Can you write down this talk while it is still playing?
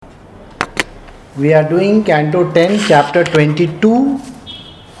We are doing Canto 10, Chapter 22.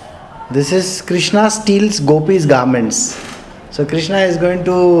 This is Krishna steals Gopi's garments. So Krishna is going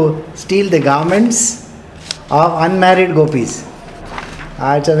to steal the garments of unmarried Gopis.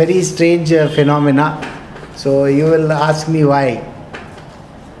 It's a very strange phenomena. So you will ask me why.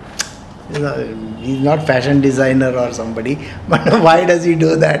 He's not fashion designer or somebody, but why does he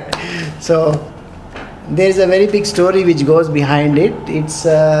do that? So there is a very big story which goes behind it. It's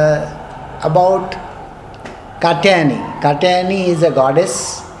about Katyayani. Katyayani is a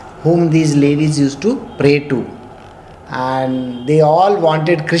goddess whom these ladies used to pray to, and they all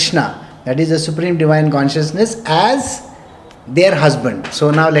wanted Krishna, that is the Supreme Divine Consciousness, as their husband.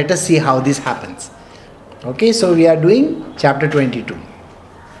 So now let us see how this happens. Okay, so we are doing chapter 22.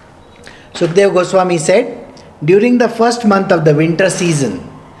 Sukadeva Goswami said, during the first month of the winter season,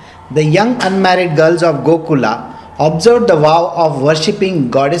 the young unmarried girls of Gokula observed the vow of worshipping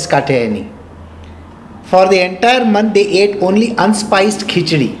goddess Katyayani. For the entire month they ate only unspiced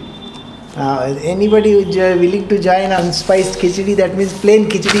khichdi. Anybody who is willing to join unspiced khichdi, that means plain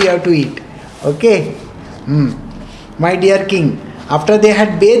khichdi you have to eat. Okay? My dear king, after they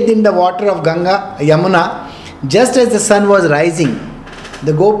had bathed in the water of Yamuna, just as the sun was rising,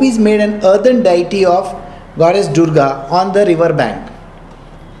 the gopis made an earthen deity of goddess Durga on the river bank.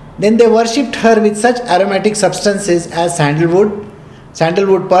 Then they worshipped her with such aromatic substances as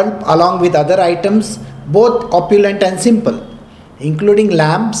sandalwood pulp, along with other items, both opulent and simple, including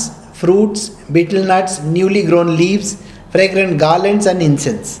lamps, fruits, betel nuts, newly grown leaves, fragrant garlands and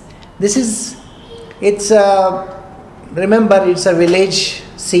incense. Remember, it's a village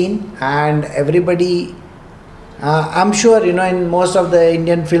scene, and everybody, I'm sure, in most of the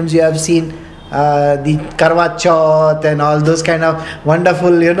Indian films you have seen the Karwa Chauth and all those kind of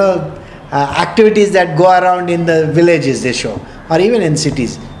wonderful, activities that go around in the villages they show, or even in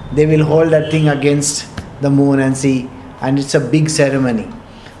cities. They will hold that thing against the moon and see, and it's a big ceremony.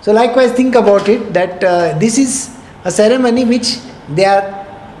 So likewise, think about it, that this is a ceremony which they are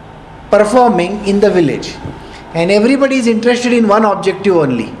performing in the village, and everybody is interested in one objective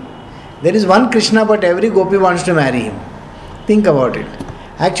only. There is one Krishna, but every gopi wants to marry him. Think about it.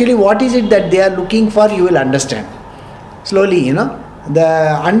 Actually, what is it that they are looking for, you will understand slowly. And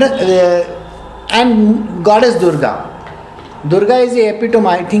goddess Durga. Durga is the epitome.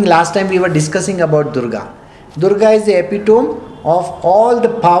 I think last time we were discussing about Durga. Durga is the epitome of all the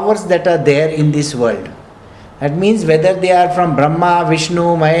powers that are there in this world. That means whether they are from Brahma,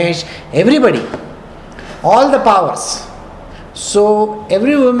 Vishnu, Mahesh, everybody, all the powers. So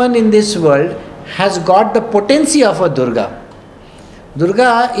every woman in this world has got the potency of a Durga.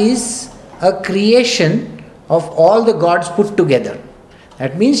 Durga is a creation of all the gods put together.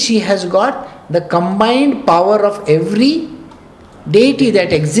 That means she has got the combined power of every deity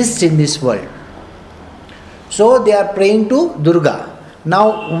that exists in this world. So they are praying to Durga.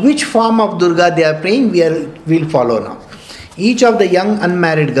 Now, which form of Durga they are praying, we'll follow now. Each of the young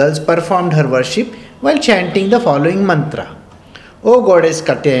unmarried girls performed her worship while chanting the following mantra. O goddess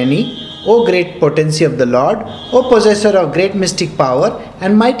Katyayani, O great potency of the Lord, O possessor of great mystic power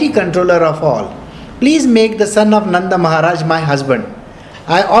and mighty controller of all, please make the son of Nanda Maharaj my husband.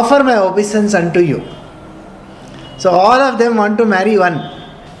 I offer my obeisance unto you. So all of them want to marry one,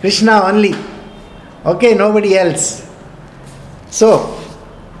 Krishna only. Okay, nobody else. So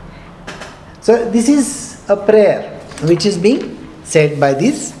this is a prayer which is being said by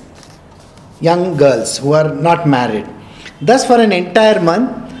these young girls who are not married. Thus, for an entire month,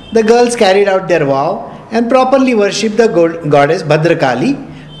 the girls carried out their vow and properly worshipped the goddess Bhadrakali,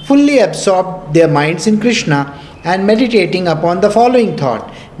 fully absorbed their minds in Krishna and meditating upon the following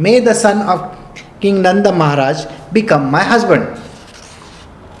thought: may the son of King Nanda Maharaj become my husband.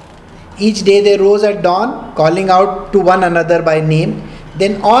 Each day they rose at dawn, calling out to one another by name.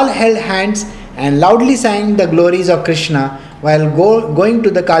 Then all held hands and loudly sang the glories of Krishna while going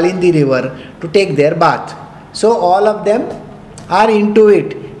to the Kalindi river to take their bath. So all of them are into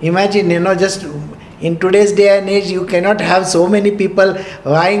it. Imagine, just in today's day and age, you cannot have so many people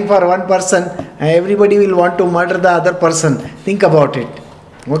vying for one person. Everybody will want to murder the other person. Think about it.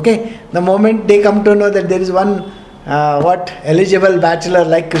 Okay? The moment they come to know that there is one eligible bachelor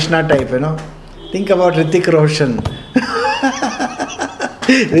like Krishna type, Think about Hrithik Roshan.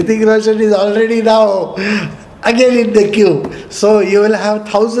 Hrithik Roshan is already now again in the queue. So you will have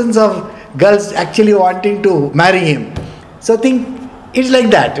thousands of girls actually wanting to marry him. So think, it's like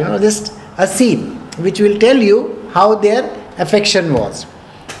that, just a scene which will tell you how their affection was.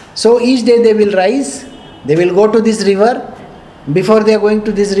 So each day they will rise, they will go to this river. Before they are going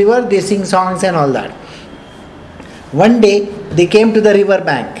to this river, they sing songs and all that. One day they came to the river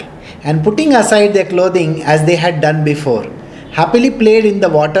bank. and putting aside their clothing as they had done before, happily played in the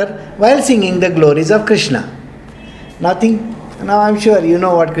water while singing the glories of Krishna. Now I'm sure you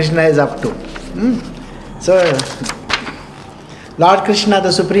know what Krishna is up to. So, Lord Krishna,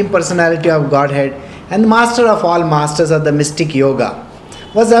 the Supreme Personality of Godhead and the master of all masters of the mystic yoga,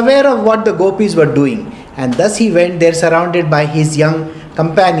 was aware of what the gopis were doing, and thus he went there surrounded by his young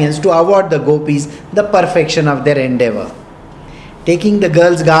companions to award the gopis the perfection of their endeavor. Taking the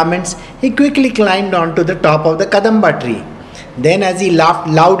girls' garments, he quickly climbed onto the top of the Kadamba tree. Then, as he laughed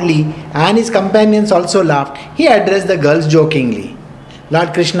loudly and his companions also laughed, he addressed the girls jokingly.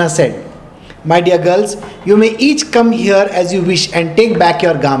 Lord Krishna said, "My dear girls, you may each come here as you wish and take back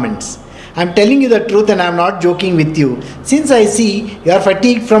your garments. I am telling you the truth and I am not joking with you, since I see you are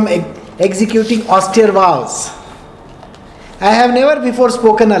fatigued from executing austere vows. I have never before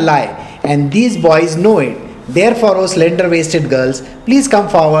spoken a lie, and these boys know it. Therefore, O slender-waisted girls, please come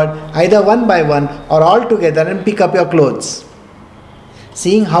forward, either one by one or all together, and pick up your clothes."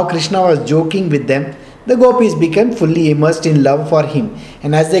 Seeing how Krishna was joking with them, the gopis became fully immersed in love for him,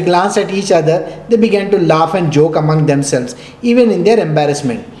 and as they glanced at each other, they began to laugh and joke among themselves, even in their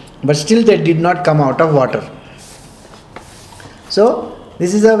embarrassment. But still they did not come out of water. So,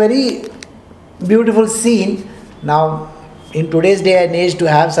 this is a very beautiful scene. Now, in today's day and age, to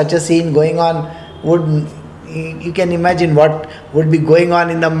have such a scene going on, you can imagine what would be going on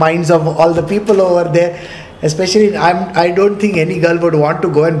in the minds of all the people over there. Especially, I don't think any girl would want to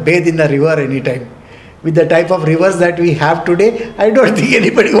go and bathe in a river anytime. With the type of rivers that we have today, I don't think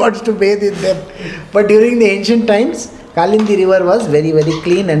anybody wants to bathe in them. But during the ancient times, Kalindi river was very, very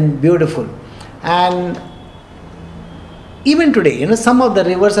clean and beautiful. And even today, some of the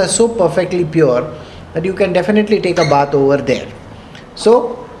rivers are so perfectly pure that you can definitely take a bath over there.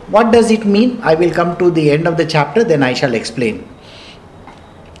 So, what does it mean? I will come to the end of the chapter, then I shall explain.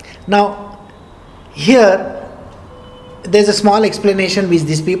 Now, here, there's a small explanation which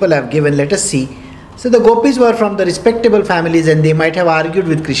these people have given. Let us see. So, the gopis were from the respectable families and they might have argued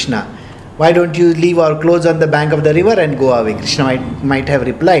with Krishna. "Why don't you leave our clothes on the bank of the river and go away?" Krishna might have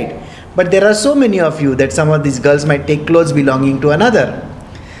replied. "But there are so many of you that some of these girls might take clothes belonging to another."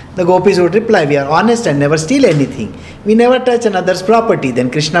 The gopis would reply, "We are honest and never steal anything. We never touch another's property." Then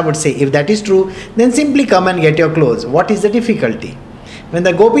Krishna would say, "If that is true, then simply come and get your clothes. What is the difficulty?" When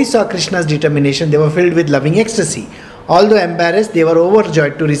the gopis saw Krishna's determination, they were filled with loving ecstasy. Although embarrassed, they were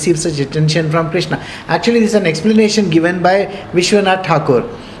overjoyed to receive such attention from Krishna. Actually, this is an explanation given by Vishwanath Thakur.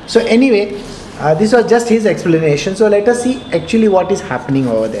 So anyway, this was just his explanation. So let us see actually what is happening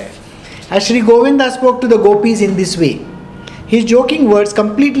over there. As Sri Govinda spoke to the gopis in this way, his joking words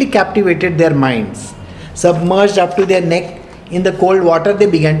completely captivated their minds. Submerged up to their neck in the cold water, they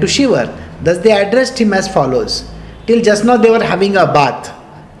began to shiver. Thus they addressed him as follows. Till just now they were having a bath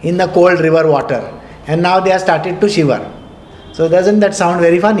in the cold river water, and now they have started to shiver. So doesn't that sound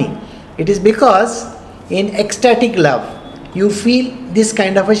very funny? It is because in ecstatic love, you feel this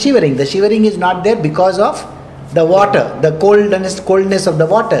kind of a shivering. The shivering is not there because of the water, the coldness of the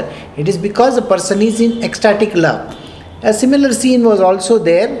water. It is because the person is in ecstatic love. A similar scene was also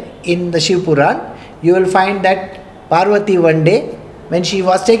there in the Shiv Puran. You will find that Parvati one day, when she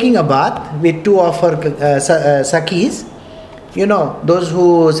was taking a bath with two of her Sakhis, those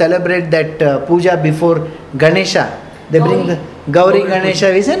who celebrate that puja before Ganesha, they bring the Gauri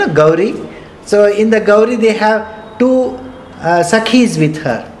Ganesha, we say no, Gauri. So in the Gauri they have two Sakhis with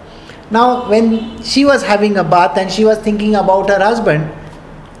her. Now when she was having a bath and she was thinking about her husband,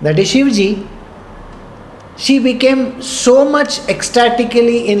 that is Shivji, she became so much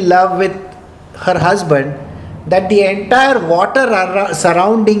ecstatically in love with her husband that the entire water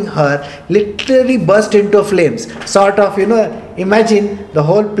surrounding her literally burst into flames. Sort of, imagine the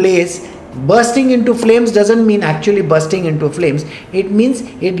whole place bursting into flames. Doesn't mean actually bursting into flames. It means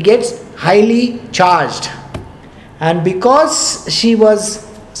it gets highly charged. And because she was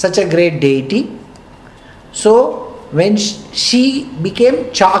such a great deity, so when she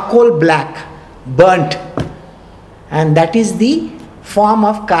became charcoal black, burnt, and that is the form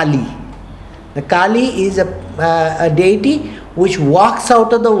of Kali. The Kali is a deity which walks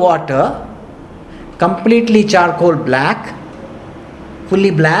out of the water completely charcoal black,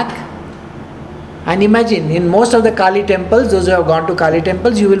 fully black. And imagine, in most of the Kali temples, those who have gone to Kali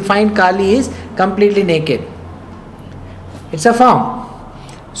temples, you will find Kali is completely naked. It's a form.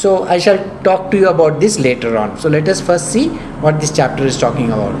 So I shall talk to you about this later on. So let us first see what this chapter is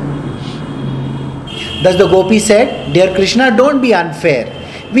talking about. Thus the gopi said, "Dear Krishna, don't be unfair.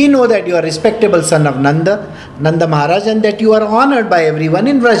 We know that you are a respectable son of Nanda Maharaj, and that you are honored by everyone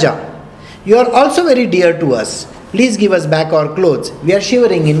in Vraja. You are also very dear to us. Please give us back our clothes. We are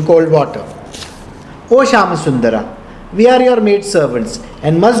shivering in cold water. O Shamasundara, we are your maid servants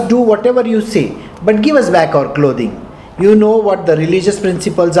and must do whatever you say, but give us back our clothing. You know what the religious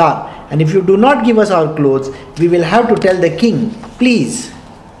principles are, and if you do not give us our clothes, we will have to tell the king, please.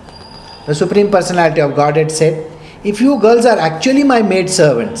 The Supreme Personality of Godhead said, if you girls are actually my maid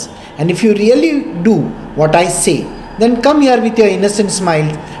servants, and if you really do what I say, then come here with your innocent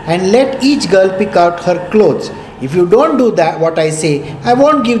smiles and let each girl pick out her clothes. If you don't do that, what I say, I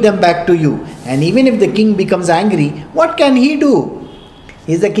won't give them back to you. And even if the king becomes angry, what can he do?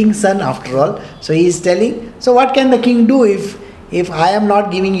 He is the king's son after all. So he is telling, so what can the king do if I am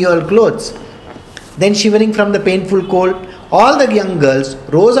not giving you all clothes? Then shivering from the painful cold, all the young girls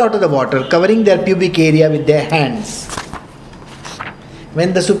rose out of the water, covering their pubic area with their hands.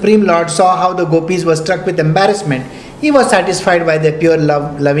 When the Supreme Lord saw how the gopis were struck with embarrassment, he was satisfied by their pure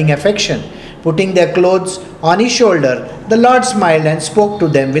loving affection. Putting their clothes on his shoulder, the Lord smiled and spoke to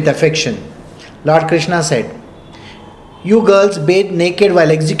them with affection. Lord Krishna said, you girls bathe naked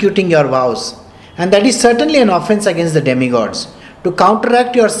while executing your vows, and that is certainly an offense against the demigods. To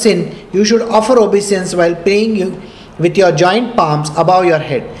counteract your sin, you should offer obeisance while praying with your joint palms above your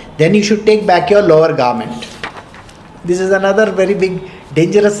head. Then you should take back your lower garment. This is another very big,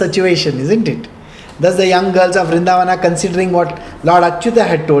 dangerous situation, isn't it? Thus the young girls of Vrindavana, considering what Lord Achyuta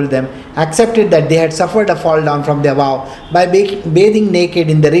had told them, accepted that they had suffered a fall down from their vow by bathing naked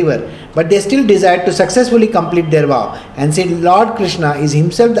in the river, but they still desired to successfully complete their vow, and said Lord Krishna is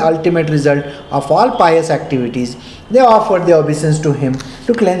himself the ultimate result of all pious activities. They offered their obeisance to him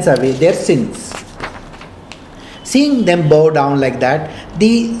to cleanse away their sins. Seeing them bow down like that,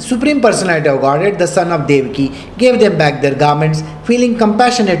 the Supreme Personality of Godhead, the son of Devaki, gave them back their garments, feeling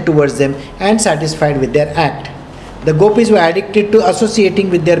compassionate towards them and satisfied with their act. The gopis were addicted to associating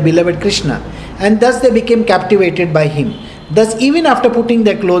with their beloved Krishna, and thus they became captivated by him. Thus, even after putting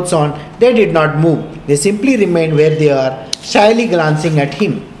their clothes on, they did not move. They simply remained where they are, shyly glancing at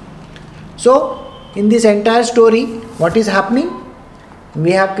him. So, in this entire story, what is happening?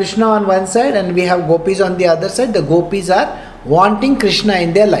 We have Krishna on one side and we have gopis on the other side. The gopis are wanting Krishna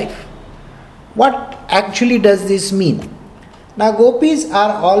in their life. What actually does this mean? Now gopis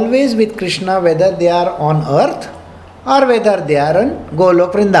are always with Krishna, whether they are on earth or whether they are on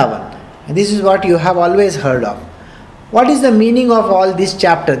Golok Vrindavan. And this is what you have always heard of. What is the meaning of all this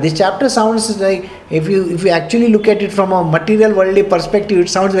chapter? This chapter sounds like, if you actually look at it from a material worldly perspective, it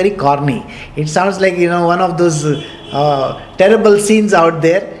sounds very corny. It sounds like, one of those terrible scenes out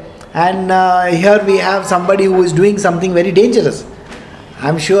there. And here we have somebody who is doing something very dangerous.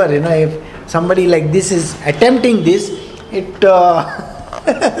 I'm sure, if somebody like this is attempting this,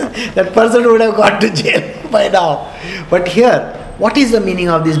 that person would have gone to jail by now. But here, what is the meaning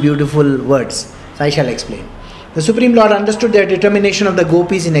of these beautiful words? So I shall explain. The Supreme Lord understood their determination of the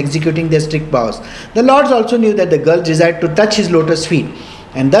gopis in executing their strict vows. The Lords also knew that the girls desired to touch his lotus feet.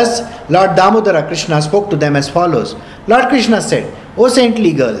 And thus, Lord Damodara Krishna spoke to them as follows. Lord Krishna said, O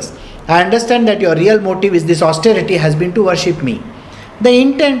saintly girls, I understand that your real motive is this austerity has been to worship me.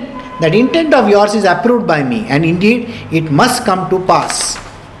 That intent of yours is approved by me, and indeed it must come to pass.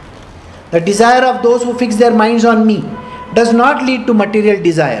 The desire of those who fix their minds on me does not lead to material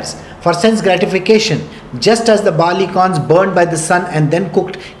desires. For sense gratification, just as the barley corns burned by the sun and then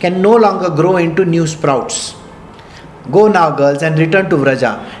cooked can no longer grow into new sprouts. Go now, girls, and return to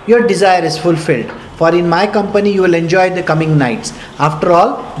Vraja. Your desire is fulfilled, for in my company you will enjoy the coming nights. After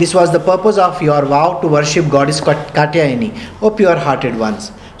all, this was the purpose of your vow to worship goddess Katyayani, O pure-hearted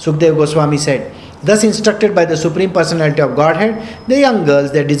ones. Sukdev Goswami said, thus instructed by the Supreme Personality of Godhead, the young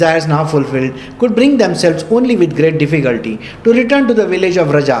girls, their desires now fulfilled, could bring themselves only with great difficulty to return to the village of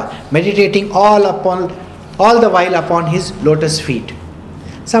Vraja, meditating all the while upon his lotus feet.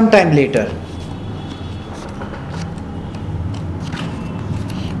 Sometime later.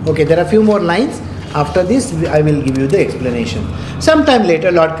 Okay, there are a few more lines. After this, I will give you the explanation. Sometime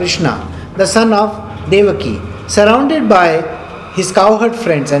later, Lord Krishna, the son of Devaki, surrounded by his cowherd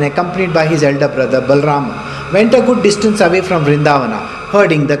friends and accompanied by his elder brother Balrama, went a good distance away from Vrindavana,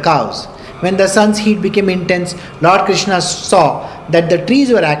 herding the cows. When the sun's heat became intense, Lord Krishna saw that the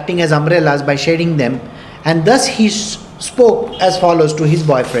trees were acting as umbrellas by shading them, and thus he spoke as follows to his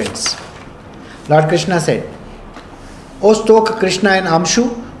boyfriends. Lord Krishna said, O Stoka, Krishna and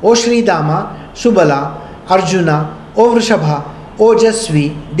Amshu, O Shri Dama, Subala, Arjuna, O Vrishabha, O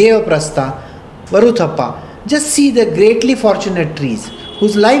Jasvi, Devaprastha, Varuthappa, just see the greatly fortunate trees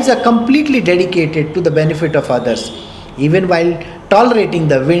whose lives are completely dedicated to the benefit of others. Even while tolerating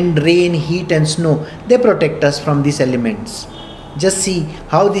the wind, rain, heat and snow, they protect us from these elements. Just see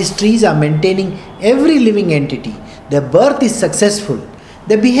how these trees are maintaining every living entity. Their birth is successful.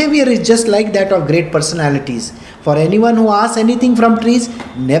 Their behavior is just like that of great personalities. For anyone who asks anything from trees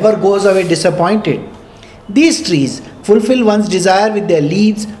never goes away disappointed. These trees fulfill one's desire with their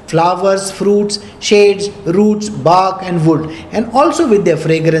leaves, flowers, fruits, shades, roots, bark and wood, and also with their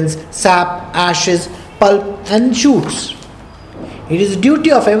fragrance, sap, ashes, pulp and shoots. It is the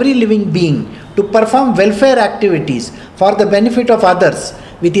duty of every living being to perform welfare activities for the benefit of others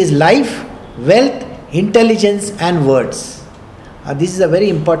with his life, wealth, intelligence and words. This is a very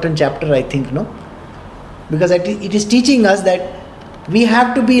important chapter, I think, no? Because it is teaching us that we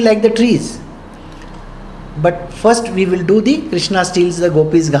have to be like the trees. But first we will do the Krishna steals the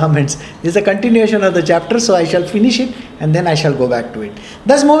gopis' garments. This is a continuation of the chapter, so I shall finish it and then I shall go back to it.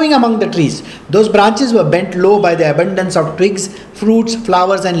 Thus moving among the trees, those branches were bent low by the abundance of twigs, fruits,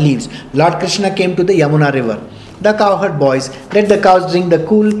 flowers and leaves. Lord Krishna came to the Yamuna river. The cowherd boys let the cows drink the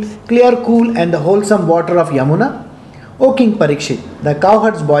clear, cool and the wholesome water of Yamuna. O King Parikshit, the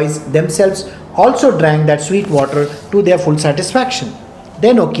cowherds boys themselves also drank that sweet water to their full satisfaction.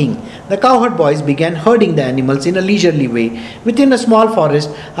 Then, O King, the cowherd boys began herding the animals in a leisurely way within a small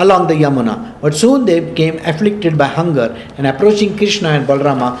forest along the Yamuna. But soon they became afflicted by hunger and approaching Krishna and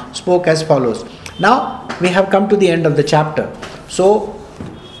Balarama spoke as follows. Now we have come to the end of the chapter. So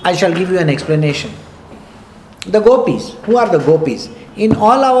I shall give you an explanation. The gopis, who are the gopis? In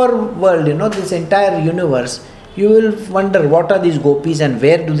all our world, this entire universe, you will wonder what are these gopis and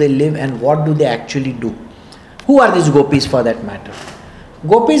where do they live and what do they actually do. Who are these gopis for that matter?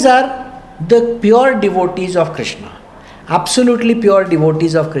 Gopis are the pure devotees of Krishna, absolutely pure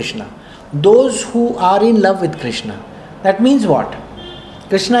devotees of Krishna, those who are in love with Krishna. That means what?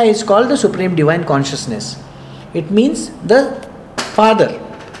 Krishna is called the Supreme Divine Consciousness. It means the Father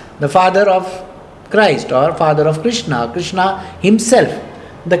of Christ or Father of Krishna, Krishna himself,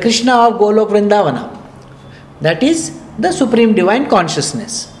 the Krishna of Golok Vrindavana. That is the Supreme Divine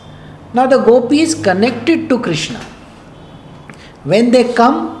Consciousness. Now the gopis connected to Krishna, when they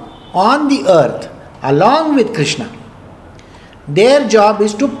come on the earth along with Krishna, their job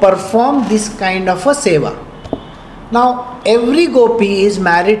is to perform this kind of a seva. Now, every gopi is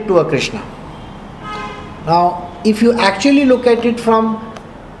married to a Krishna. Now, if you actually look at it from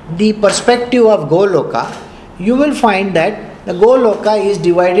the perspective of Goloka, you will find that the Goloka is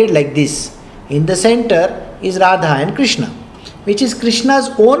divided like this. In the center is Radha and Krishna, which is Krishna's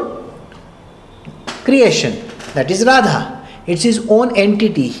own creation. That is Radha. It's his own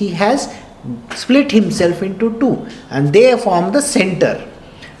entity. He has split himself into two and they form the center.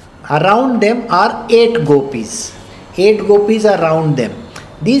 Around them are 8 gopis. 8 gopis are around them.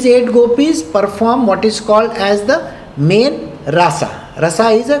 These 8 gopis perform what is called as the main rasa. Rasa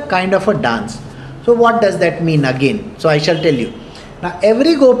is a kind of a dance. So what does that mean again? So I shall tell you. Now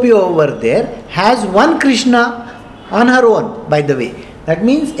every gopi over there has one Krishna on her own, by the way. That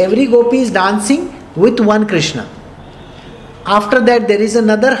means every gopi is dancing with one Krishna. After that there is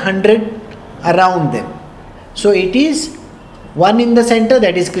another 100 around them. So it is one in the center,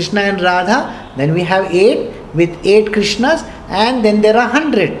 that is Krishna and Radha. Then we have 8 with 8 Krishnas and then there are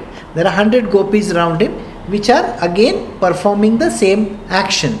 100. There are 100 gopis around him which are again performing the same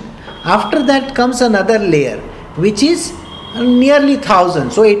action. After that comes another layer which is nearly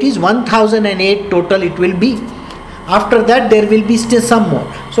 1000. So it is 1008 total it will be. After that there will be still some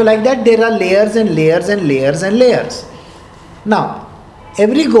more. So like that there are layers and layers and layers and layers. Now,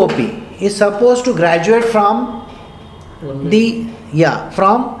 every gopi is supposed to graduate from the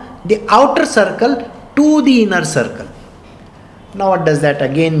outer circle to the inner circle. Now, what does that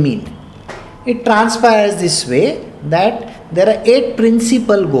again mean? It transpires this way that there are 8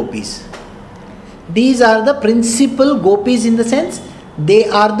 principal gopis. These are the principal gopis in the sense they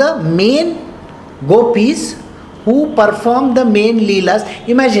are the main gopis who perform the main leelas.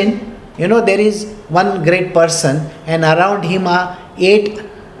 Imagine, there is one great person and around him are 8,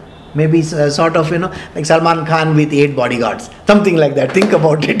 maybe sort of, like Salman Khan with 8 bodyguards. Something like that. Think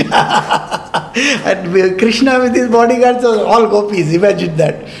about it. And Krishna with his bodyguards are all gopis. Imagine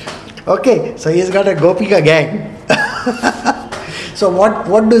that. Okay, so he's got a Gopika gang. So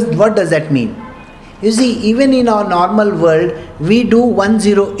what does that mean? You see, even in our normal world, we do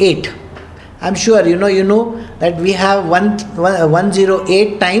 108. I'm sure you know that we have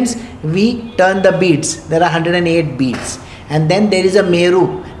 108 times we turn the beads. There are 108 beads. And then there is a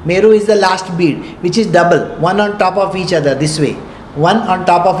Meru. Meru is the last bead, which is double, one on top of each other this way. One on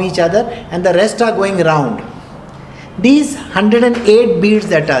top of each other and the rest are going round. These 108 beads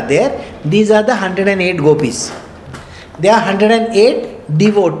that are there, these are the 108 gopis. They are 108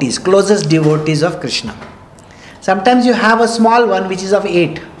 devotees, closest devotees of Krishna. Sometimes you have a small one which is of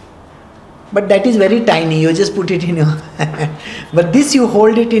 8. But that is very tiny, you just put it in your hand. But this you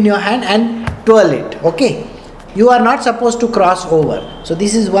hold it in your hand and twirl it, okay? You are not supposed to cross over. So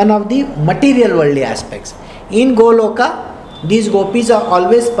this is one of the material worldly aspects. In Goloka, these gopis are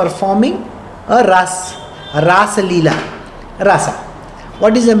always performing a rasa leela, rasa.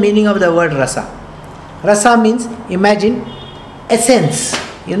 What is the meaning of the word rasa? Rasa means, imagine, essence.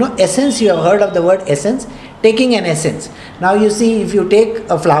 You know, essence, you have heard of the word essence, taking an essence. Now you see, if you take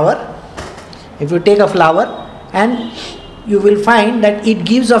a flower and you will find that it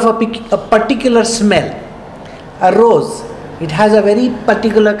gives off a particular smell. A rose, it has a very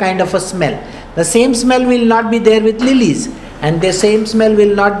particular kind of a smell. The same smell will not be there with lilies, and the same smell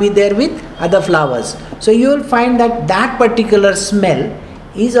will not be there with other flowers. So you will find that that particular smell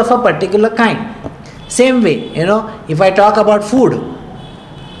is of a particular kind. Same way, you know, if I talk about food,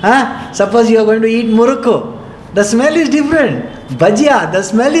 suppose you are going to eat murukku, the smell is different. Bhajia, the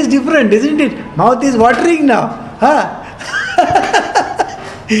smell is different, isn't it? Mouth is watering now.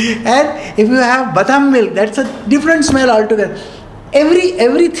 And if you have badam milk, that's a different smell altogether.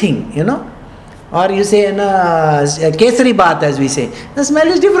 Everything, you know, or you say kesari baat, as we say, the smell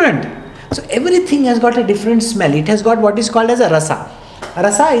is different. So everything has got a different smell. It has got what is called as a rasa.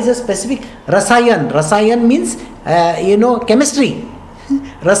 Rasa is a specific rasayan. Rasayan means chemistry.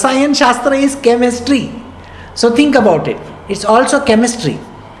 Rasayan Shastra is chemistry. So think about it. It's also chemistry.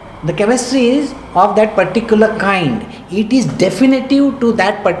 The chemistry is of that particular kind. It is definitive to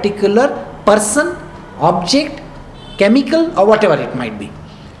that particular person, object, chemical, or whatever it might be.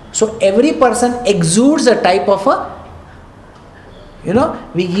 So every person exudes a type of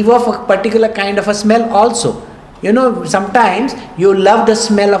we give off a particular kind of a smell also. You know, sometimes you love the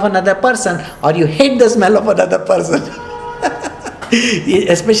smell of another person or you hate the smell of another person.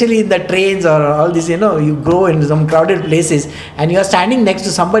 Especially in the trains or all this, you go in some crowded places and you are standing next to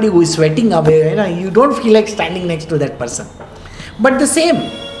somebody who is sweating away, you don't feel like standing next to that person. But the same,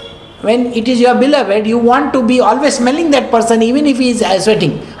 when it is your beloved, you want to be always smelling that person even if he is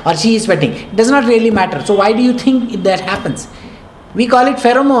sweating or she is sweating. It does not really matter. So why do you think that happens? We call it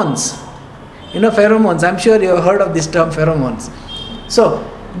pheromones. Pheromones. I'm sure you have heard of this term, pheromones. So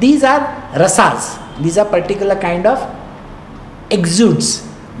these are rasas. These are particular kind of exudes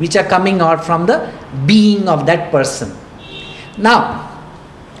which are coming out from the being of that person. Now,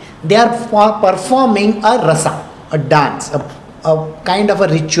 they are performing a rasa, a dance, a kind of a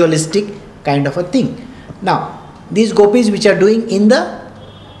ritualistic kind of a thing. Now, these gopis which are doing in the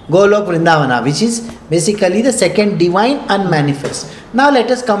Golok Vrindavana, which is basically the second divine unmanifest. Now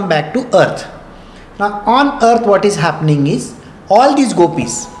let us come back to earth. Now on earth what is happening is, all these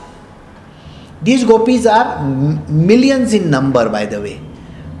gopis are millions in number, by the way.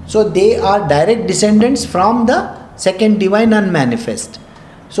 So they are direct descendants from the second divine unmanifest.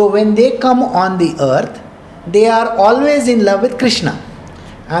 So when they come on the earth, they are always in love with Krishna.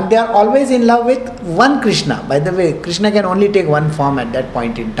 And they are always in love with one Krishna. By the way, Krishna can only take one form at that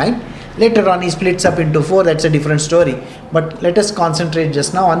point in time. Later on he splits up into 4, that's a different story. But let us concentrate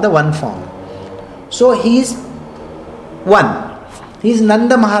just now on the one form. So he is one. He is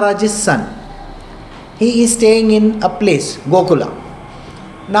Nanda Maharaj's son. He is staying in a place, Gokula.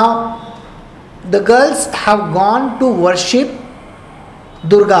 Now, the girls have gone to worship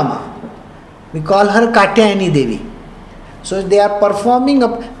Durga Ma. We call her Katyayani Devi. So they are performing.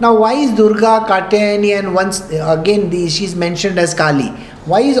 Now why is Durga, Katyayani, and once again she is mentioned as Kali?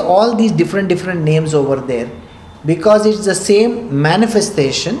 Why is all these different names over there? Because it's the same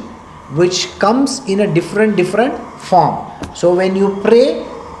manifestation which comes in a different form. So when you pray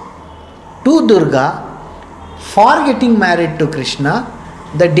to Durga for getting married to Krishna,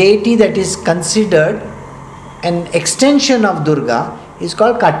 the deity that is considered an extension of Durga is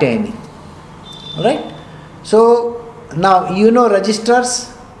called Katyayani. Alright? So now registrars.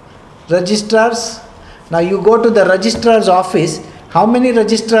 Now you go to the registrar's office. How many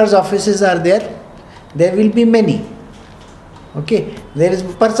registrar's offices are there? There will be many. Okay, there is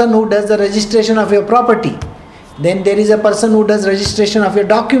a person who does the registration of your property. Then there is a person who does registration of your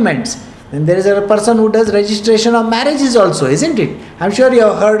documents. Then there is a person who does registration of marriages also, isn't it? I'm sure you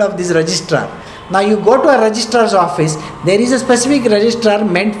have heard of this registrar. Now you go to a registrar's office, there is a specific registrar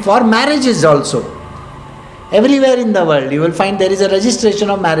meant for marriages also. Everywhere in the world you will find there is a registration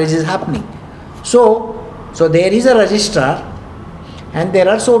of marriages happening. So there is a registrar and there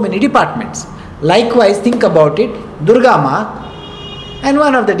are so many departments. Likewise, think about it, Durga Ma, and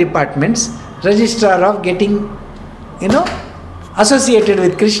one of the departments, registrar of getting, associated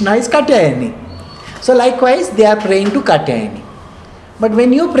with Krishna is Katyayani. So likewise, they are praying to Katyayani. But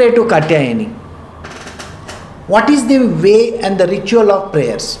when you pray to Katyayani, What is the way and the ritual of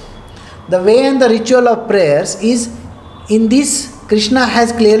prayers? The way and the ritual of prayers is, in this, Krishna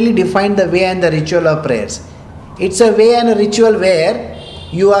has clearly defined the way and the ritual of prayers. It's a way and a ritual where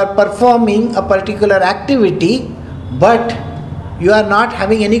you are performing a particular activity, but you are not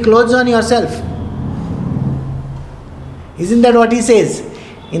having any clothes on yourself. Isn't that what he says?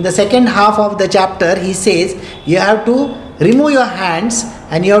 In the second half of the chapter, he says, you have to remove your hands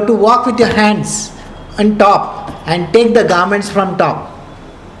and you have to walk with your hands on top and take the garments from top.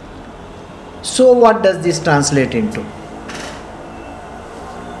 So what does this translate into?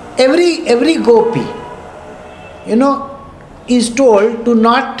 Every gopi, is told to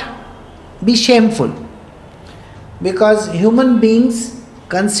not be shameful, because human beings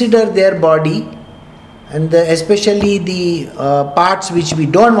consider their body, and especially the parts which we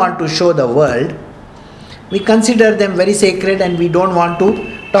don't want to show the world, we consider them very sacred and we don't want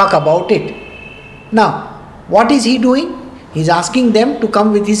to talk about it. Now, what is he doing? He's asking them to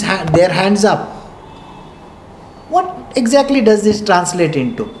come with their hands up. What exactly does this translate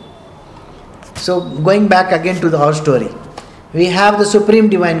into? So, going back again to our story, we have the Supreme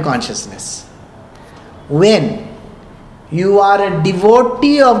Divine Consciousness. When you are a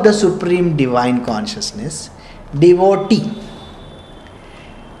devotee of the Supreme Divine Consciousness, devotee,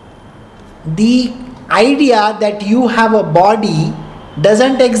 the idea that you have a body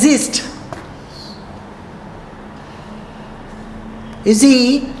doesn't exist. You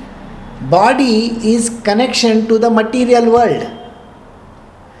see, body is connection to the material world.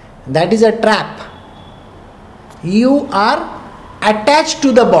 That is a trap. You are attached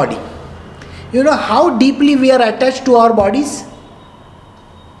to the body. You know how deeply we are attached to our bodies?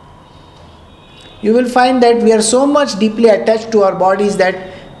 You will find that we are so much deeply attached to our bodies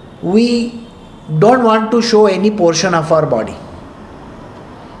that we don't want to show any portion of our body.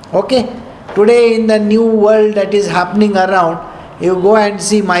 Okay? Today in the new world that is happening around, you go and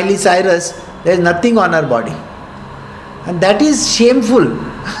see Miley Cyrus, there is nothing on her body. And that is shameful.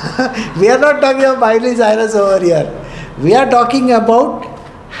 We are not talking about Miley Cyrus over here. We are talking about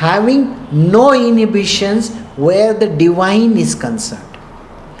having no inhibitions where the divine is concerned.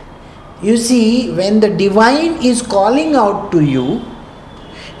 You see, when the divine is calling out to you,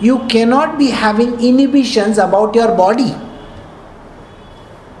 you cannot be having inhibitions about your body.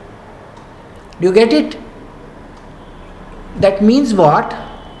 Do you get it? That means what?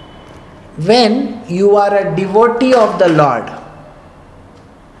 When you are a devotee of the Lord,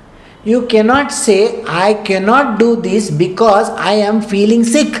 you cannot say, I cannot do this because I am feeling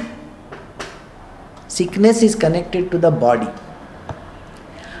sick. Sickness is connected to the body.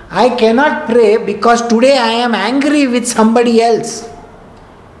 I cannot pray because today I am angry with somebody else.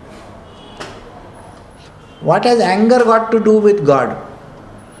 What has anger got to do with God?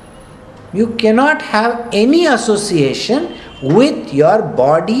 You cannot have any association with your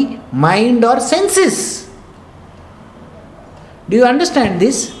body, mind or senses. Do you understand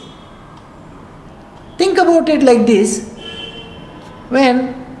this? Think about it like this.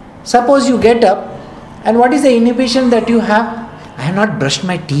 When, suppose you get up, and what is the inhibition that you have? I have not brushed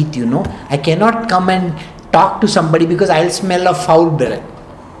my teeth, I cannot come and talk to somebody because I will smell of foul breath.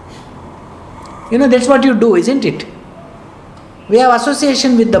 That's what you do, isn't it? We have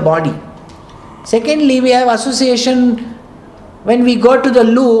association with the body. Secondly, we have association when we go to the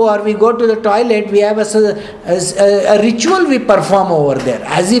loo or we go to the toilet, we have a ritual we perform over there,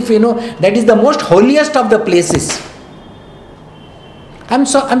 as if that is the most holiest of the places. I'm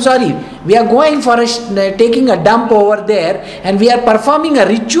sorry, we are going for taking a dump over there and we are performing a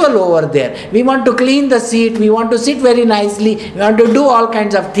ritual over there. We want to clean the seat, we want to sit very nicely, we want to do all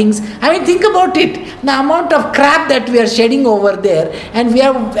kinds of things. Think about it. The amount of crap that we are shedding over there, and we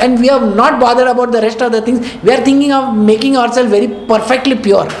are not bothered about the rest of the things. We are thinking of making ourselves very perfectly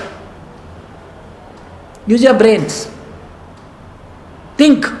pure. Use your brains.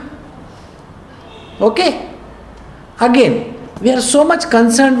 Think. Okay? Again, we are so much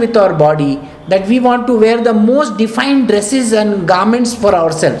concerned with our body that we want to wear the most defined dresses and garments for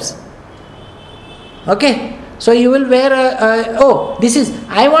ourselves. Okay? So you will wear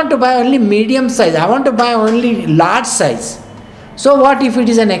I want to buy only medium size, I want to buy only large size. So what if it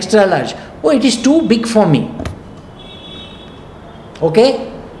is an extra large? It is too big for me.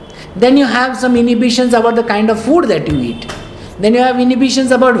 Okay? Then you have some inhibitions about the kind of food that you eat. Then you have inhibitions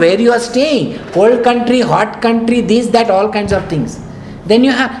about where you are staying. Cold country, hot country, this, that, all kinds of things. Then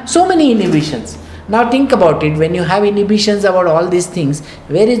you have so many inhibitions. Now think about it. When you have inhibitions about all these things,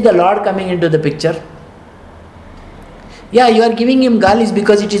 where is the Lord coming into the picture? Yeah, you are giving him galis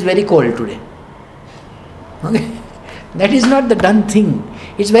because it is very cold today. Okay? That is not the done thing.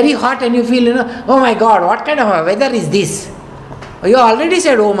 It's very hot and you feel, oh my God, what kind of a weather is this? You already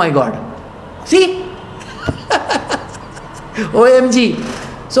said, oh my God. See? OMG.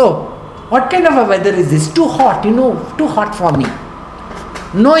 So, what kind of a weather is this? Too hot, too hot for me.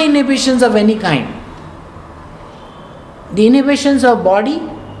 No inhibitions of any kind. The inhibitions of body,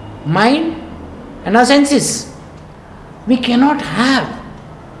 mind, and our senses, we cannot have.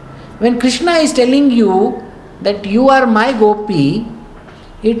 When Krishna is telling you that you are my gopi,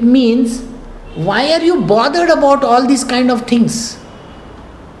 it means, why are you bothered about all these kind of things?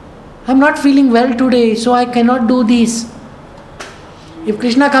 I'm not feeling well today, so I cannot do this. If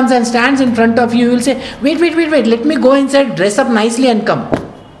Krishna comes and stands in front of you, you will say, wait, let me go inside, dress up nicely and come.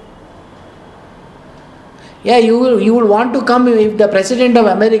 Yeah, you will want to come if the President of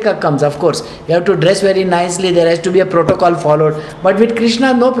America comes, of course. You have to dress very nicely, there has to be a protocol followed. But with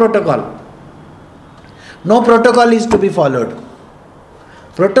Krishna, no protocol. No protocol is to be followed.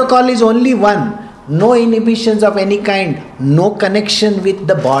 Protocol is only one. No inhibitions of any kind. No connection with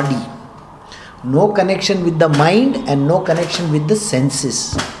the body. No connection with the mind and no connection with the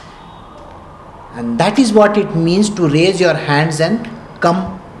senses. And that is what it means to raise your hands and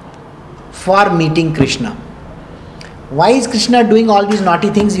come for meeting Krishna. Why is Krishna doing all these naughty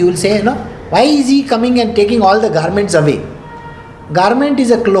things? You will say, why is he coming and taking all the garments away? Garment is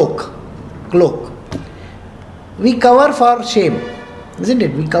a cloak. We cover for shame, isn't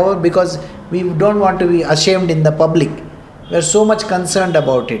it? We cover because we don't want to be ashamed in the public. We are so much concerned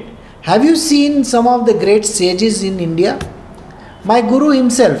about it. Have you seen some of the great sages in India? My Guru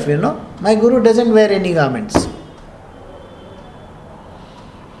himself, my Guru doesn't wear any garments.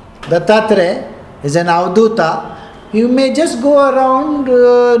 Dattatreya is an Avduta. You may just go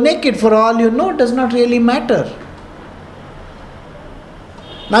around naked for all you know, does not really matter.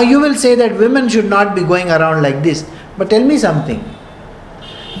 Now you will say that women should not be going around like this. But tell me something.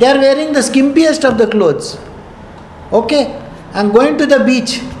 They are wearing the skimpiest of the clothes. Okay, I'm going to the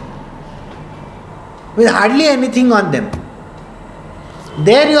beach with hardly anything on them.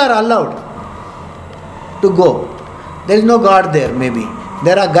 There you are allowed to go. There is no God there maybe.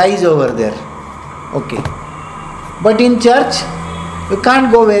 There are guys over there. Okay. But in church, you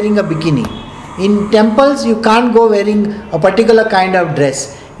can't go wearing a bikini. In temples, you can't go wearing a particular kind of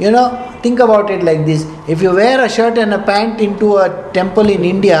dress. Think about it like this. If you wear a shirt and a pant into a temple in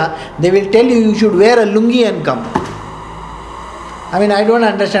India, they will tell you should wear a lungi and come. I don't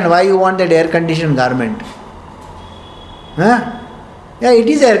understand why you want that air-conditioned garment. Yeah, it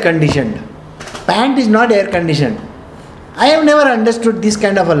is air-conditioned. Pant is not air-conditioned. I have never understood this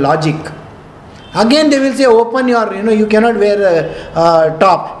kind of a logic. Again they will say open your, you cannot wear a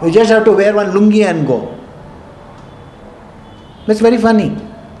top. You just have to wear one lungi and go. That's very funny.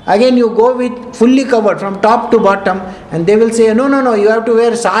 Again you go with fully covered from top to bottom and they will say no, you have to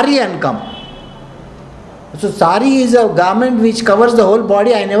wear sari and come. So sari is a garment which covers the whole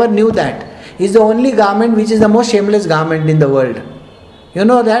body. I never knew that. It's the only garment which is the most shameless garment in the world. You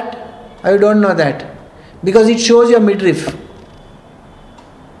know that? I don't know that. Because it shows your midriff.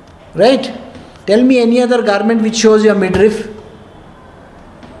 Right? Tell me any other garment which shows your midriff.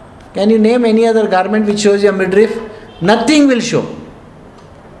 Can you name any other garment which shows your midriff? Nothing will show.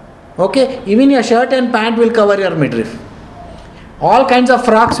 Okay? Even your shirt and pant will cover your midriff. All kinds of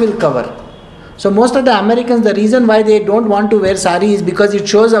frocks will cover. So most of the Americans, the reason why they don't want to wear sari is because it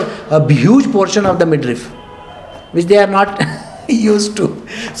shows a huge portion of the midriff, which they are not used to.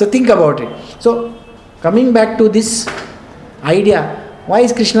 So think about it. So coming back to this idea, why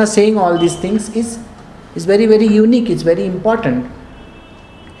is Krishna saying all these things is very, very unique. It's very important.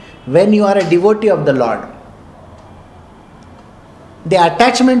 When you are a devotee of the Lord, the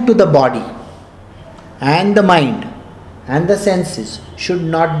attachment to the body and the mind and the senses should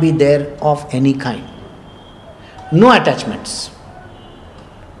not be there of any kind. No attachments.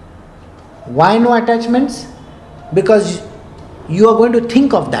 Why no attachments? Because you are going to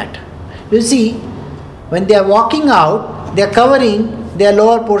think of that. You see, when they are walking out, they are covering their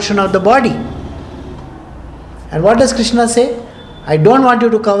lower portion of the body. And what does Krishna say? I don't want you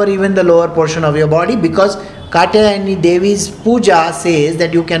to cover even the lower portion of your body because Katyayani Devi's puja says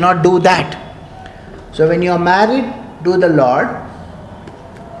that you cannot do that. So when you are married to the Lord,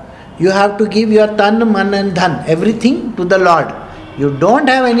 you have to give your tan, man and dhan, everything to the Lord. You don't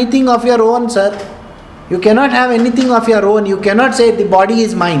have anything of your own, sir. You cannot have anything of your own. You cannot say the body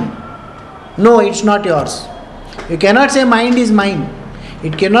is mine. No, it's not yours. You cannot say mind is mine.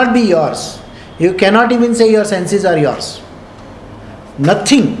 It cannot be yours. You cannot even say your senses are yours.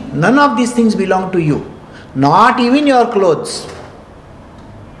 Nothing, none of these things belong to you. Not even your clothes.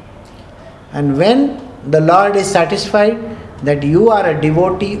 And when the Lord is satisfied, that you are a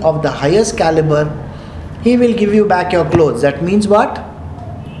devotee of the highest caliber, he will give you back your clothes. That means what?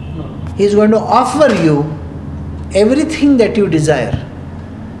 He is going to offer you everything that you desire.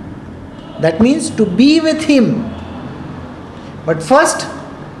 That means to be with him. But first,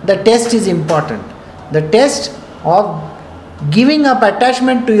 the test is important. The test of giving up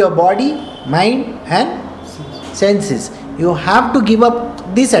attachment to your body, mind and senses. You have to give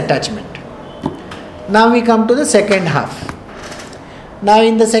up this attachment. Now we come to the second half. Now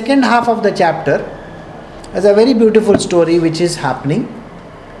in the second half of the chapter, there's a very beautiful story which is happening.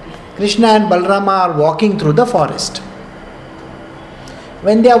 Krishna and Balarama are walking through the forest.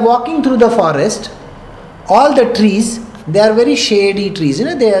 When they are walking through the forest, all the trees, they are very shady trees.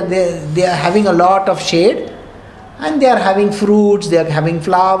 They are having a lot of shade, and they are having fruits, they are having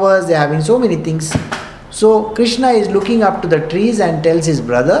flowers, they are having so many things. So Krishna is looking up to the trees and tells his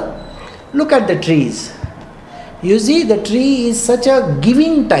brother, look at the trees. You see, the tree is such a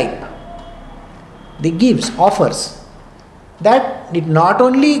giving type. It gives, offers. That it not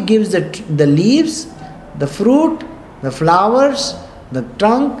only gives the leaves, the fruit, the flowers, the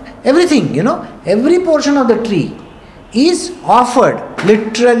trunk, everything, every portion of the tree is offered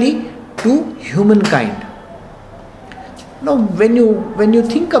literally to humankind. Now, when you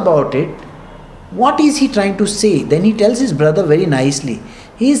think about it, what is he trying to say? Then he tells his brother very nicely.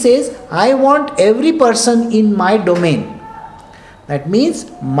 He says, I want every person in my domain. That means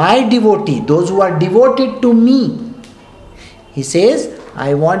my devotee, those who are devoted to me. He says,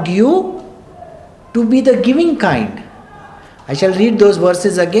 I want you to be the giving kind. I shall read those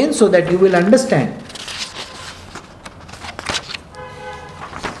verses again so that you will understand.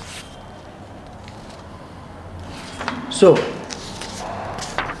 So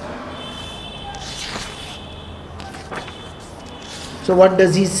what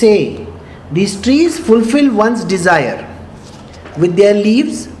does he say? These trees fulfill one's desire with their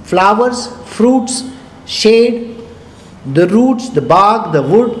leaves, flowers, fruits, shade, the roots, the bark, the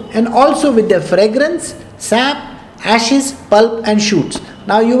wood, and also with their fragrance, sap, ashes, pulp and shoots.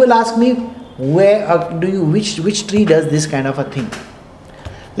 Now you will ask me, which tree does this kind of a thing?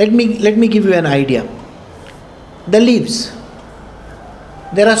 Let me give you an idea. The leaves.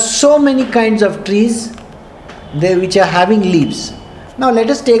 There are so many kinds of trees there which are having leaves. Now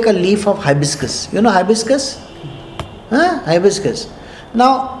let us take a leaf of hibiscus. You know hibiscus? Hibiscus.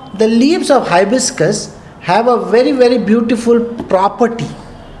 Now the leaves of hibiscus have a very, very beautiful property.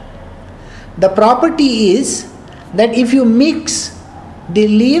 The property is that if you mix the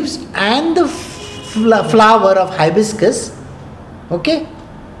leaves and the flower of hibiscus, okay,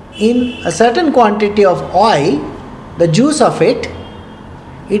 in a certain quantity of oil, the juice of it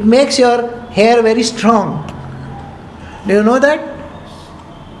makes your hair very strong. Do you know that?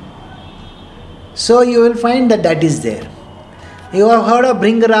 So you will find that is there. You have heard of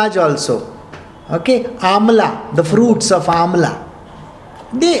Bhringraj also. Okay, amla, the fruits of amla.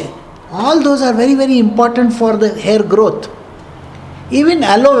 All those are very, very important for the hair growth. Even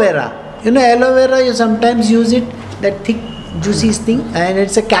aloe vera. Aloe vera, you sometimes use it, that thick, juicy thing, and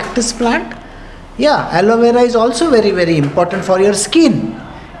it's a cactus plant. Yeah, aloe vera is also very, very important for your skin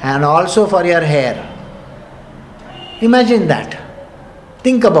and also for your hair. Imagine that.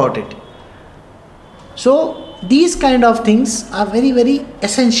 Think about it. So, these kind of things are very, very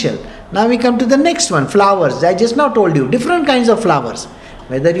essential. Now we come to the next one, flowers. I just now told you, different kinds of flowers.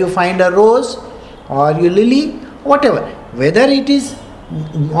 Whether you find a rose or you lily, whatever. Whether it is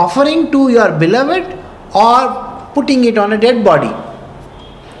offering to your beloved or putting it on a dead body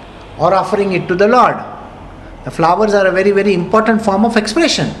or offering it to the Lord. The flowers are a very, very important form of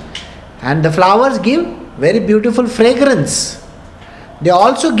expression. And the flowers give very beautiful fragrance. They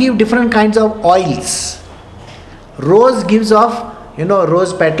also give different kinds of oils. Rose gives off,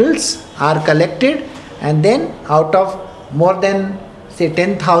 rose petals are collected, and then out of more than say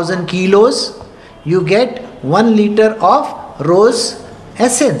 10,000 kilos, you get 1 liter of rose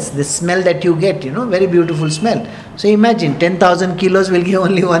essence. The smell that you get, very beautiful smell. So imagine 10,000 kilos will give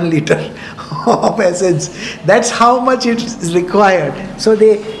only 1 liter of essence. That's how much it is required. So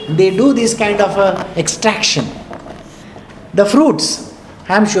they do this kind of extraction. The fruits,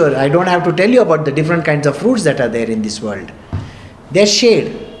 I'm sure I don't have to tell you about the different kinds of fruits that are there in this world. Their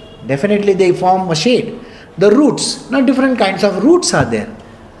shade, definitely they form a shade. The roots, now different kinds of roots are there.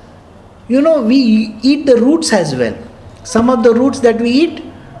 We eat the roots as well. Some of the roots that we eat,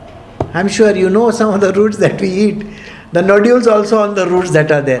 I'm sure you know some of the roots that we eat. The nodules also on the roots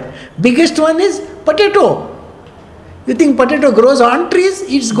that are there. Biggest one is potato. You think potato grows on trees?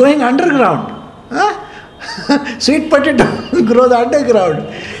 It's going underground. Sweet potato grows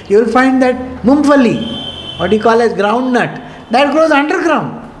underground. You will find that mumfali, what you call as groundnut, That grows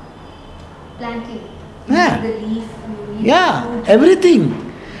underground. Planting. Yeah. The leaf. Yeah,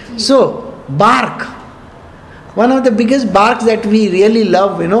 everything. So, bark. One of the biggest barks that we really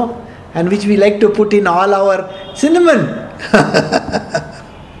love, and which we like to put in all our cinnamon.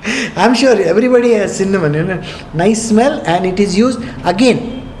 I'm sure everybody has cinnamon, nice smell, and it is used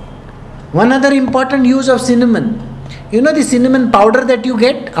again. One other important use of cinnamon. The cinnamon powder that you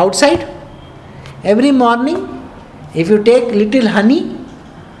get outside? Every morning, if you take little honey,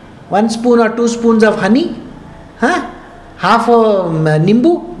 1 spoon or 2 spoons of honey, half a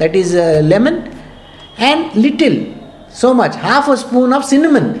nimbu, that is lemon, and little, so much, half a spoon of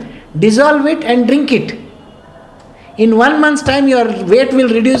cinnamon. Dissolve it and drink it. In 1 month's time, your weight will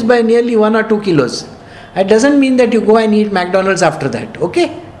reduce by nearly 1 or 2 kilos. It doesn't mean that you go and eat McDonald's after that,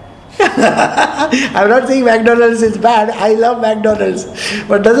 okay? I'm not saying McDonald's is bad. I love McDonald's.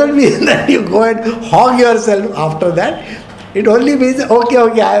 But doesn't mean that you go and hog yourself after that. It only means,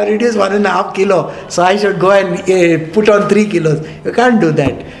 okay, I have reduced 1.5 kilo, so I should go and put on 3 kilos. You can't do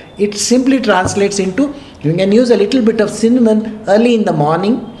that. It simply translates into, you can use a little bit of cinnamon early in the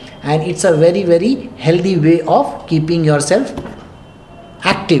morning, and it's a very, very healthy way of keeping yourself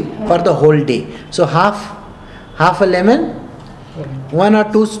active for the whole day. So half a lemon, 1 or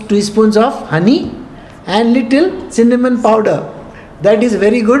 2 teaspoons of honey, and little cinnamon powder. That is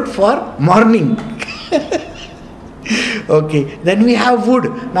very good for morning. Okay, then we have wood.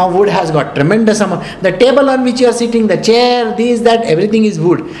 Now wood has got tremendous amount. The table on which you are sitting, the chair, this, that, everything is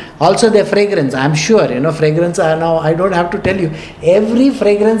wood. Also the fragrance, I am sure, fragrance are now, I don't have to tell you, every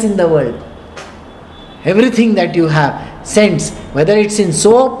fragrance in the world, everything that you have, scents, whether it's in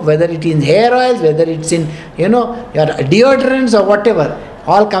soap, whether it's in hair oils, whether it's in, your deodorants or whatever,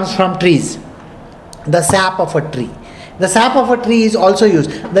 all comes from trees. The sap of a tree. The sap of a tree is also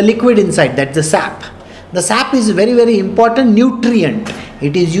used. The liquid inside, that's the sap. The sap is a very, very important nutrient.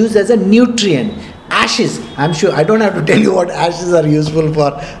 It is used as a nutrient. Ashes, I'm sure, I don't have to tell you what ashes are useful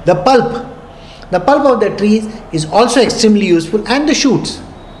for. The pulp. The pulp of the trees is also extremely useful, and the shoots.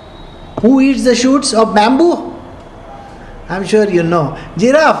 Who eats the shoots of bamboo? I'm sure you know.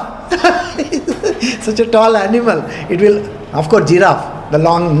 Giraffe. Such a tall animal. It will, of course, giraffe, the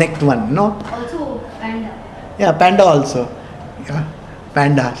long-necked one, no? Also panda. Yeah, panda also. Yeah,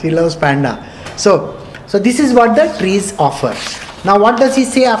 panda. She loves panda. So this is what the trees offer. Now what does he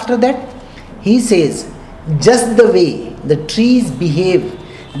say after that? He says, just the way the trees behave,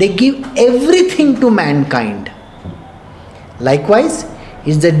 they give everything to mankind. Likewise,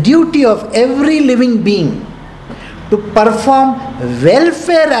 it's the duty of every living being to perform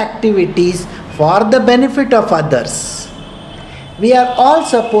welfare activities for the benefit of others. We are all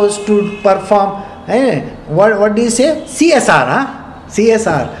supposed to perform, what do you say? CSR,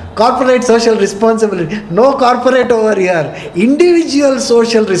 CSR. Corporate social responsibility. No corporate over here. Individual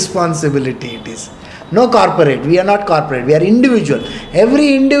social responsibility it is. No corporate. We are not corporate. We are individual.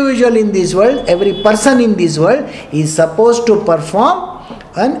 Every individual in this world, every person in this world is supposed to perform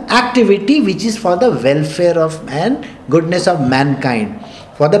an activity which is for the welfare of man, goodness of mankind,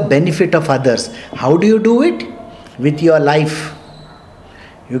 for the benefit of others. How do you do it? With your life.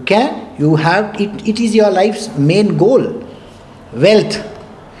 You have, it is your life's main goal. Wealth.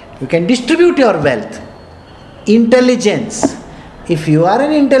 You can distribute your wealth. Intelligence. If you are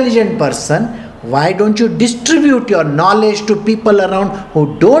an intelligent person, why don't you distribute your knowledge to people around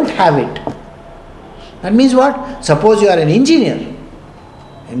who don't have it? That means what? Suppose you are an engineer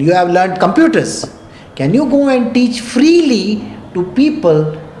and you have learned computers. Can you go and teach freely to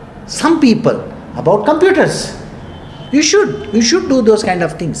people, some people, about computers? You should do those kind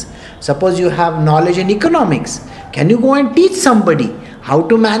of things. Suppose you have knowledge in economics. Can you go and teach somebody how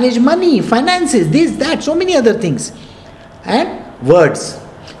to manage money, finances, this, that, so many other things. And words.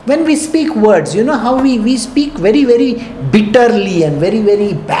 When we speak words, you know how we speak very, very bitterly and very,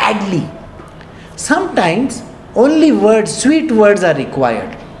 very badly. Sometimes only words, sweet words are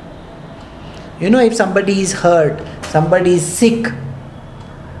required. If somebody is hurt, somebody is sick.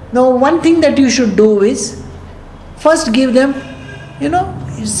 Now one thing that you should do is, first give them,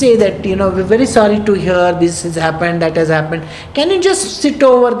 you say that, we're very sorry to hear this has happened, that has happened. Can you just sit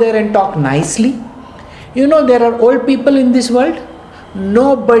over there and talk nicely? There are old people in this world.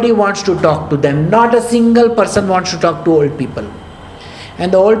 Nobody wants to talk to them. Not a single person wants to talk to old people.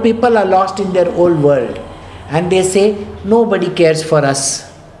 And the old people are lost in their old world. And they say, nobody cares for us.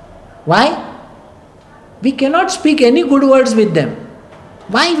 Why? We cannot speak any good words with them.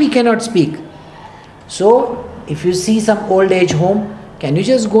 Why we cannot speak? So, if you see some old age home, can you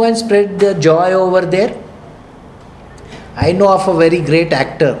just go and spread the joy over there? I know of a very great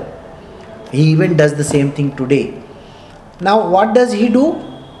actor. He even does the same thing today. Now what does he do?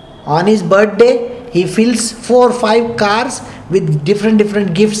 On his birthday, he fills 4 or 5 cars with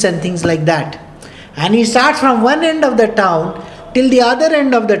different gifts and things like that. And he starts from one end of the town till the other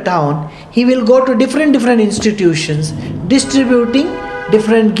end of the town. He will go to different institutions, distributing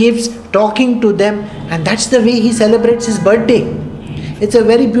different gifts, talking to them, and that's the way he celebrates his birthday. It's a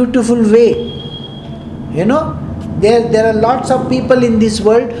very beautiful way. There are lots of people in this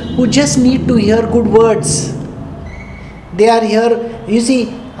world who just need to hear good words. They are here, you see,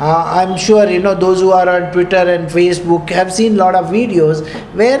 I'm sure those who are on Twitter and Facebook have seen a lot of videos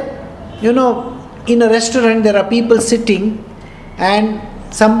where in a restaurant there are people sitting and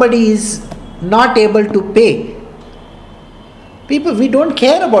somebody is not able to pay. We don't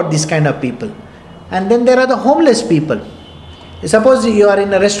care about this kind of people. And then there are the homeless people. Suppose you are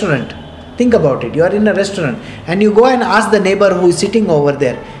in a restaurant. Think about it. You are in a restaurant and you go and ask the neighbor who is sitting over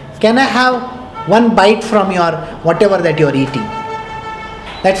there, can I have one bite from your whatever that you are eating?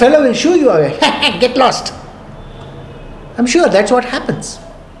 That fellow will shoo you away. Get lost. I'm sure that's what happens.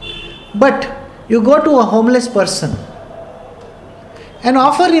 But you go to a homeless person and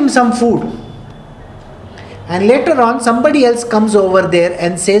offer him some food. And later on somebody else comes over there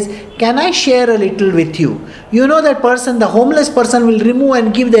and says, can I share a little with you? That person, the homeless person, will remove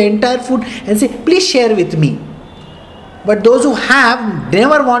and give the entire food and say, please share with me. But those who have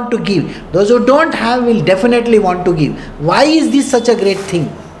never want to give. Those who don't have will definitely want to give. Why is this such a great thing?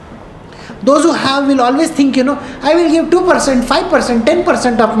 Those who have will always think, I will give 2%, 5%,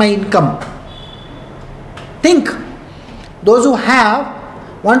 10% of my income. Think. Those who have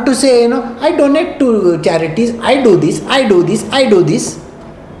want to say, I donate to charities, I do this, I do this, I do this.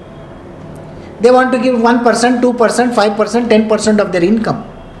 They want to give 1%, 2%, 5%, 10% of their income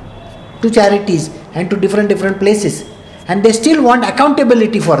to charities and to different places. And they still want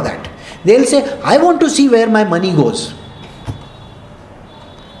accountability for that. They'll say, I want to see where my money goes.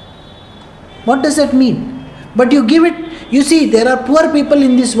 What does that mean? But you give it, you see, there are poor people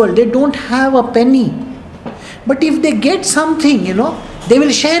in this world, they don't have a penny. But if they get something, they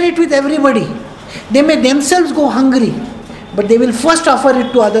will share it with everybody. They may themselves go hungry, but they will first offer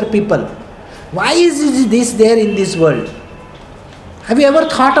it to other people. Why is this there in this world? Have you ever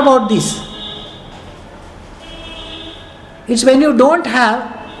thought about this? It's when you don't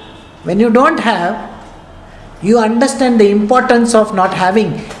have, you understand the importance of not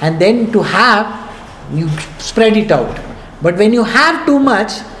having, and then to have, you spread it out. But when you have too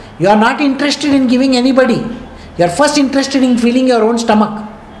much, you are not interested in giving anybody. You are first interested in filling your own stomach,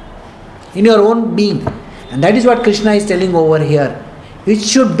 in your own being. And that is what Krishna is telling over here. It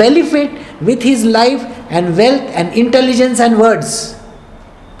should benefit with his life and wealth and intelligence and words.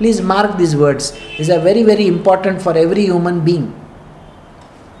 Please mark these words. These are very, very important for every human being.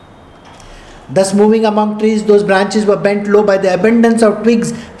 Thus moving among trees, those branches were bent low by the abundance of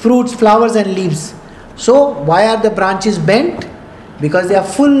twigs, fruits, flowers and leaves. So, why are the branches bent? Because they are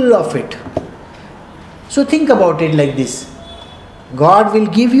full of it. So think about it like this. God will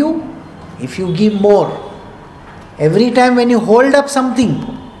give you if you give more. Every time when you hold up something,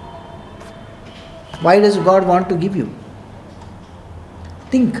 why does God want to give you?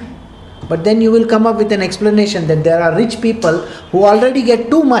 Think. But then you will come up with an explanation that there are rich people who already get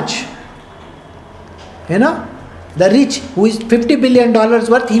too much. The rich who is $50 billion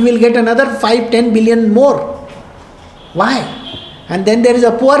worth, he will get another 5-10 billion more. Why? And then there is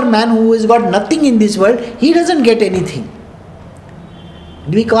a poor man who has got nothing in this world, he doesn't get anything.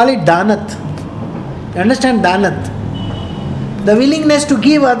 We call it danat. You understand danat? The willingness to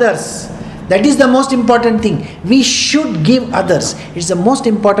give others. That is the most important thing. We should give others. It's the most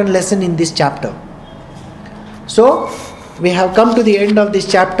important lesson in this chapter. So, we have come to the end of this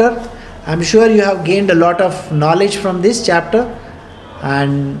chapter. I'm sure you have gained a lot of knowledge from this chapter,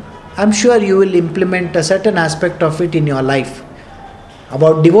 and I'm sure you will implement a certain aspect of it in your life.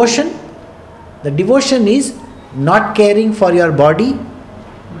 About devotion, the devotion is not caring for your body,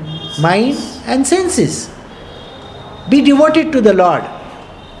 mind and senses. Be devoted to the Lord.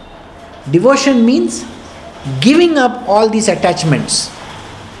 Devotion means giving up all these attachments.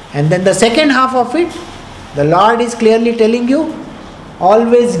 And then the second half of it, the Lord is clearly telling you,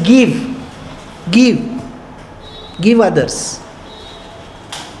 always give others.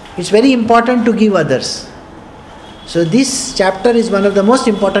 It's very important to give others. So this chapter is one of the most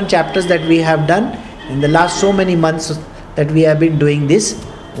important chapters that we have done in the last so many months that we have been doing this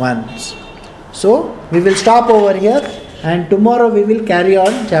once. So we will stop over here, and tomorrow we will carry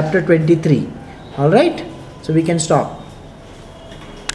on chapter 23. Alright? So we can stop.